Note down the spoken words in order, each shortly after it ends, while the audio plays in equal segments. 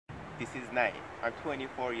This is Naim. I'm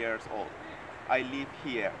 24 years old. I live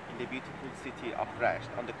here in the beautiful city of Rasht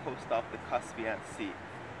on the coast of the Caspian Sea.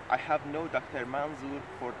 I have known Dr. Manzour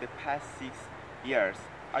for the past 6 years.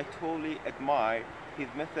 I totally admire his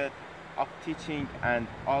method of teaching and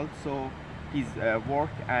also his work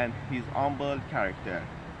and his humble character.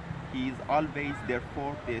 He is always there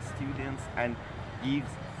for the students and gives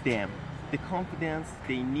them the confidence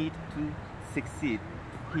they need to succeed.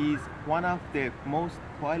 He is one of the most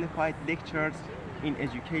qualified lecturers in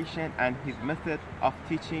education, and his method of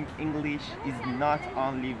teaching English is not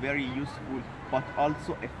only very useful but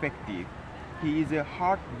also effective. He is a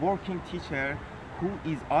hard-working teacher who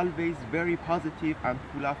is always very positive and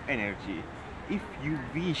full of energy. If you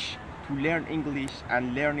wish to learn English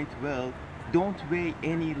and learn it well, don't wait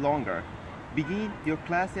any longer. Begin your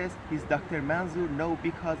classes with Dr. Manzour now,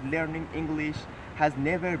 because learning English has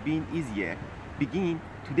never been easier. Begin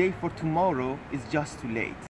today, for tomorrow is just too late.